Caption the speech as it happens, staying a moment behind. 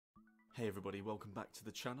Hey everybody, welcome back to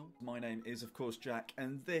the channel. My name is of course Jack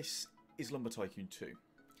and this is Lumber Tycoon 2.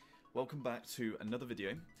 Welcome back to another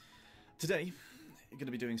video. Today, we're going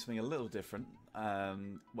to be doing something a little different.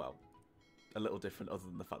 Well, a little different other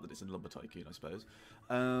than the fact that it's in Lumber Tycoon, I suppose.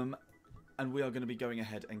 And we are going to be going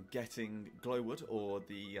ahead and getting glowwood, or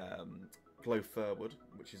the glow fir wood,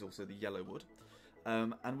 which is also the yellow wood.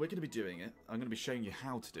 And we're going to be doing it, I'm going to be showing you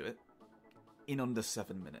how to do it, in under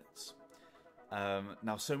 7 minutes.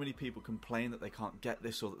 Now, so many people complain that they can't get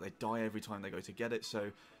this or that they die every time they go to get it, so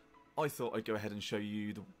I thought I'd go ahead and show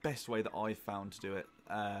you the best way that I found to do it,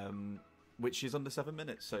 which is under 7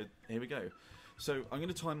 minutes, so here we go. So I'm going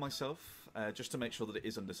to time myself, just to make sure that it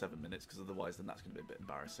is under 7 minutes, because otherwise then that's going to be a bit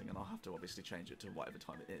embarrassing, and I'll have to obviously change it to whatever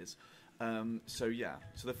time it is. So yeah,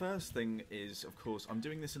 so the first thing is, of course, I'm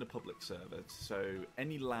doing this in a public server, so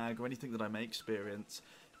any lag or anything that I may experience,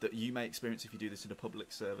 that you may experience if you do this in a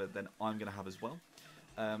public server, then I'm going to have as well.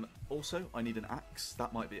 Also, I need an axe.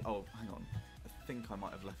 That might be... Oh, hang on. I think I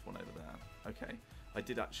might have left one over there. Okay. I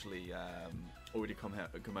did actually already come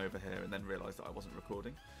over here and then realise that I wasn't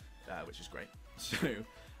recording, which is great. So,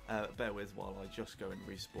 bear with while I just go and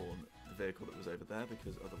respawn the vehicle that was over there,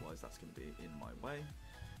 because otherwise that's going to be in my way.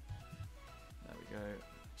 There we go.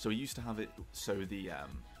 So we used to have it so the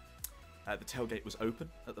tailgate was open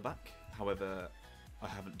at the back. However, I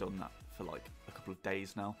haven't done that for like a couple of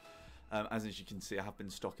days now. As you can see, I have been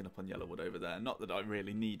stocking up on yellow wood over there. Not that I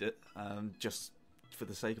really need it, just for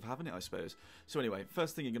the sake of having it, I suppose. So anyway,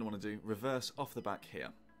 first thing you're going to want to do, reverse off the back here.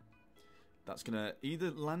 That's going to either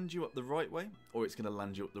land you up the right way, or it's going to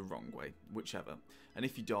land you up the wrong way, whichever. And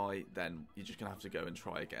if you die, then you're just going to have to go and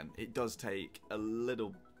try again. It does take a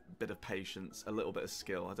little bit of patience, a little bit of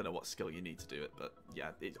skill. I don't know what skill you need to do it, but yeah,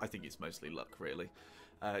 I think it's mostly luck, really.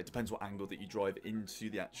 It depends what angle that you drive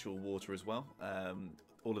into the actual water as well.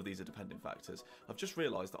 All of these are dependent factors. I've just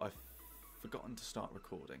realised that I've forgotten to start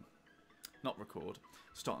recording. Not record,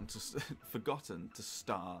 forgotten to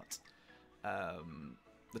start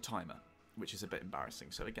the timer, which is a bit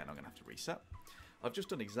embarrassing. So again, I'm going to have to reset. I've just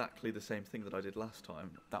done exactly the same thing that I did last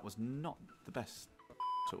time. That was not the best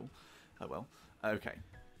tool. Oh well. Okay.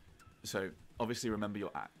 So, obviously remember your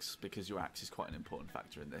axe, because your axe is quite an important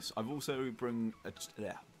factor in this. I've also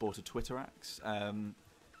bought a Twitter axe.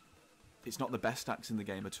 It's not the best axe in the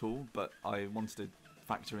game at all, but I wanted to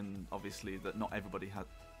factor in, obviously, that not everybody had...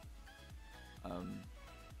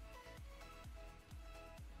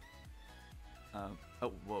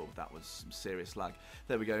 oh, whoa, that was some serious lag.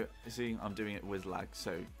 There we go. You see, I'm doing it with lag,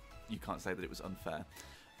 so you can't say that it was unfair.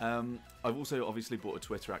 I've also obviously bought a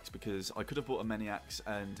Twitter axe because I could have bought a mini axe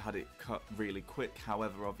and had it cut really quick.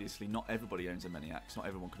 However, obviously not everybody owns a mini axe, not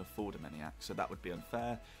everyone can afford a mini axe, so that would be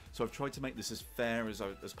unfair. So I've tried to make this as fair as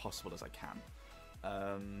possible as I can,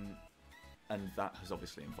 and that has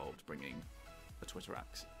obviously involved bringing a Twitter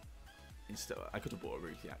axe. Instead, I could have bought a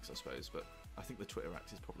Rookie axe, I suppose, but I think the Twitter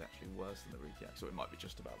axe is probably actually worse than the Rookie axe, so it might be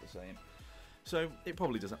just about the same. So it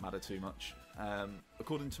probably doesn't matter too much.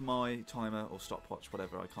 According to my timer or stopwatch,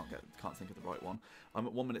 whatever, I can't think of the right one. I'm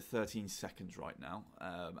at 1 minute 13 seconds right now,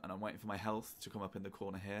 and I'm waiting for my health to come up in the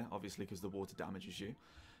corner here, obviously because the water damages you,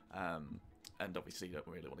 and obviously you don't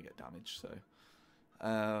really want to get damaged. So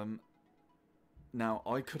now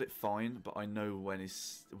I cut it fine, but I know when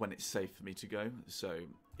it's safe for me to go. So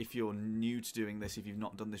if you're new to doing this, if you've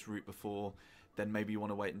not done this route before, then maybe you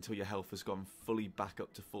want to wait until your health has gone fully back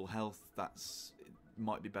up to full health. It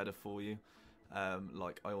might be better for you.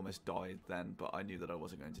 Like, I almost died then, but I knew that I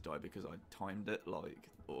wasn't going to die because I timed it,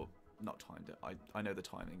 or not timed it. I know the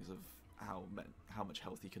timings of how much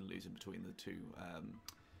health you can lose in between the two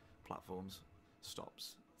platforms,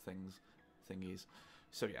 stops, thingies.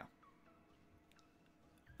 So yeah.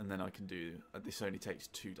 And then I can do, this only takes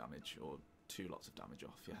 2 damage, or 2 lots of damage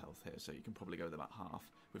off your health here, so you can probably go with about half.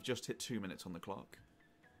 We've just hit 2 minutes on the clock.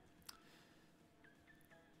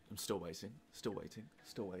 I'm still waiting.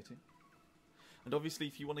 And obviously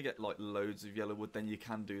if you want to get like loads of yellow wood, then you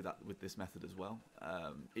can do that with this method as well.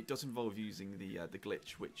 It does involve using the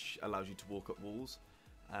glitch, which allows you to walk up walls,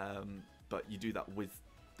 but you do that with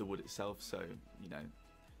the wood itself, so, you know,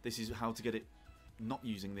 this is how to get it not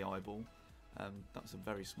using the eyeball. That's a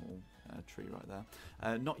very small tree right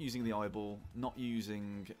there. Not using the eyeball, not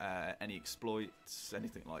using any exploits,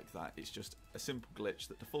 anything like that. It's just a simple glitch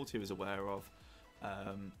that Defaultio is aware of,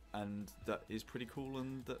 and that is pretty cool,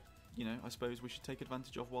 and that, you know, I suppose we should take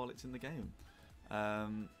advantage of while it's in the game.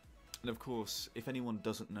 And of course, if anyone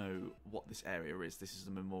doesn't know what this area is, this is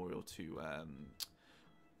a memorial to a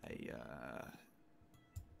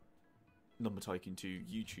Lumber Tycoon 2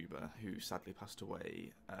 YouTuber who sadly passed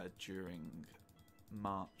away during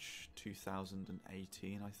March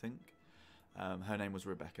 2018, I think. Her name was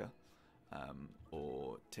Rebecca,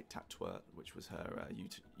 or Tic Tac Twerk, which was her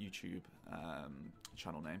YouTube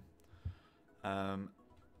channel name.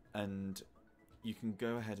 And you can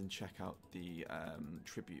go ahead and check out the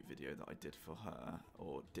tribute video that I did for her,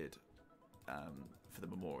 or did for the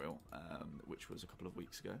memorial, which was a couple of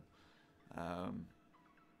weeks ago.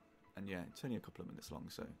 And yeah, it's only a couple of minutes long,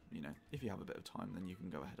 so, you know, if you have a bit of time, then you can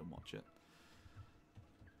go ahead and watch it.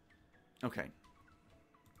 Okay.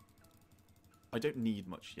 I don't need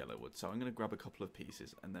much yellow wood, so I'm going to grab a couple of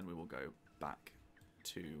pieces, and then we will go back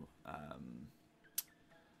to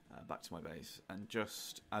my base. And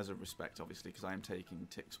just as a respect, obviously, because I am taking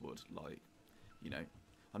Tic's wood, like, you know,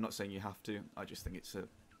 I'm not saying you have to, I just think it's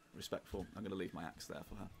respectful. I'm going to leave my axe there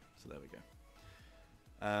for her, so there we go.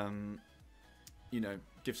 You know,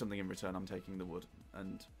 give something in return, I'm taking the wood,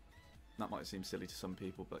 and that might seem silly to some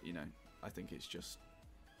people, but, you know, I think it's just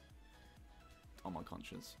on my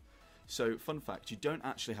conscience. So, fun fact, you don't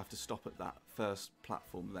actually have to stop at that first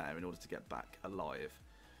platform there in order to get back alive.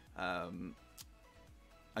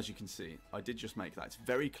 As you can see, I did just make that. It's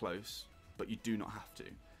very close, but you do not have to.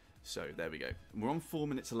 So, there we go. We're on 4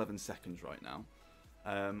 minutes 11 seconds right now.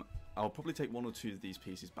 I'll probably take one or two of these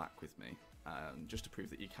pieces back with me, just to prove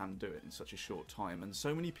that you can do it in such a short time. And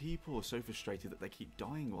so many people are so frustrated that they keep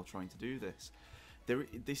dying while trying to do this. Let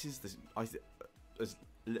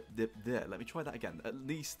me try that again. At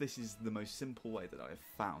least this is the most simple way that I have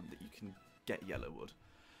found that you can get yellow wood.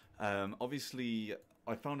 Obviously,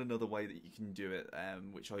 I found another way that you can do it,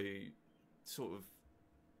 which I sort of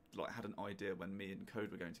like had an idea when me and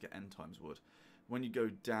Code were going to get end times wood. When you go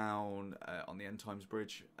down on the end times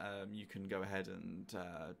bridge, you can go ahead and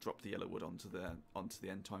drop the yellow wood onto the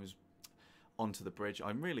end times, onto the bridge.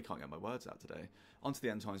 I really can't get my words out today. Onto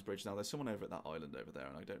the end times bridge. Now there's someone over at that island over there,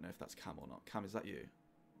 and I don't know if that's Cam or not. Cam, is that you?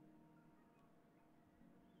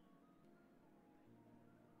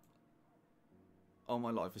 Oh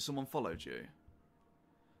my life, has someone followed you?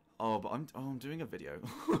 Oh, but I'm doing a video.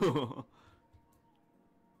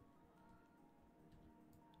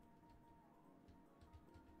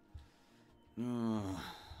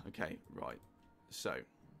 Okay, right. So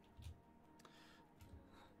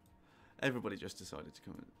everybody just decided to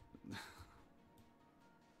come in.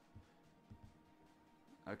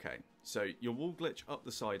 Okay, so your wall glitch up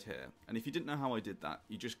the side here, and if you didn't know how I did that,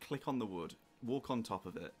 you just click on the wood, walk on top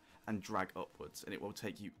of it, and drag upwards, and it will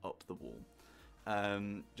take you up the wall.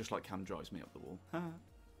 Just like Cam drives me up the wall.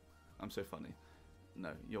 I'm so funny.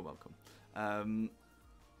 No, you're welcome.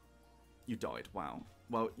 You died, wow.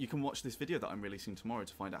 Well, you can watch this video that I'm releasing tomorrow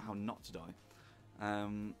to find out how not to die.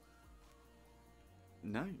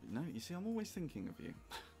 No, you see, I'm always thinking of you.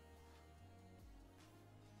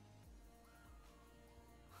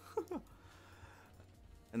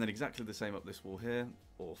 And then exactly the same up this wall here,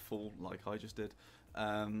 or full, like I just did.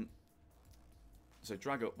 So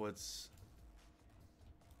drag upwards.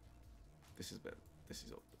 This is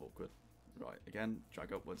awkward. Right, again,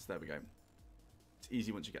 drag upwards, there we go. It's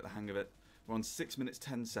easy once you get the hang of it. We're on 6 minutes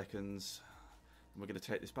 10 seconds. And we're going to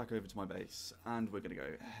take this back over to my base, and we're going to go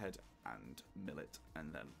ahead and mill it,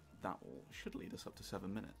 and then that should lead us up to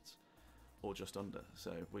 7 minutes, or just under,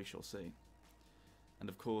 so we shall see. And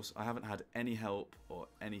of course, I haven't had any help or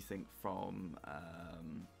anything from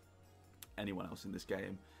anyone else in this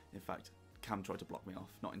game. In fact, Cam tried to block me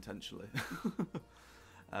off, not intentionally.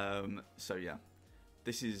 So yeah,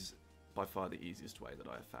 this is by far the easiest way that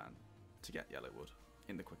I have found to get yellow wood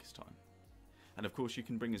in the quickest time. And of course, you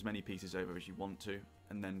can bring as many pieces over as you want to,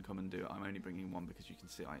 and then come and do it. I'm only bringing one because you can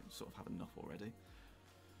see I sort of have enough already.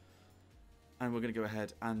 And we're going to go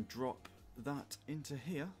ahead and drop that into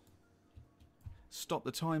here. Stop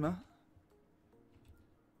the timer.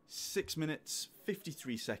 6 minutes,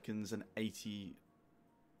 53 seconds and 80...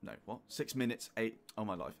 No, what? 6 minutes, 8... Oh,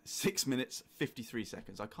 my life. 6 minutes, 53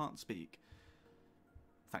 seconds. I can't speak.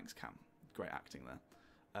 Thanks, Cam. Great acting there.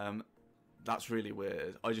 That's really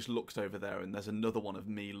weird. I just looked over there and there's another one of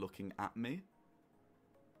me looking at me.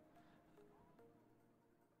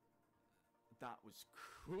 That was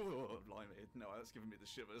cool. Blimey. No, that's giving me the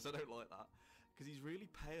shivers. I don't like that. Because he's really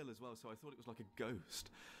pale as well, so I thought it was like a ghost.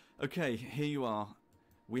 Okay, here you are.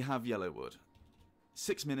 We have yellow wood.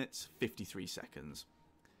 6 minutes, 53 seconds.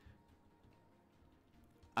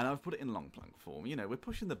 And I've put it in long plank form. You know, we're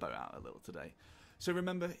pushing the boat out a little today. So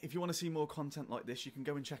remember, if you want to see more content like this, you can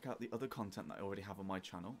go and check out the other content that I already have on my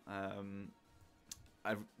channel.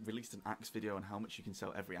 I've released an axe video on how much you can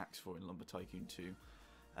sell every axe for in Lumber Tycoon 2.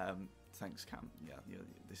 Thanks, Cam. Yeah,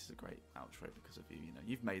 this is a great outro because of you. You know,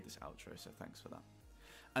 you've made this outro, so thanks for that.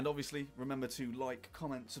 And obviously, remember to like,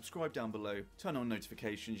 comment, subscribe down below, turn on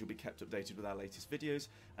notifications, you'll be kept updated with our latest videos.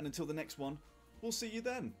 And until the next one, we'll see you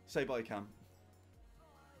then. Say bye, Cam.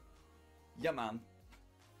 Yeah, man.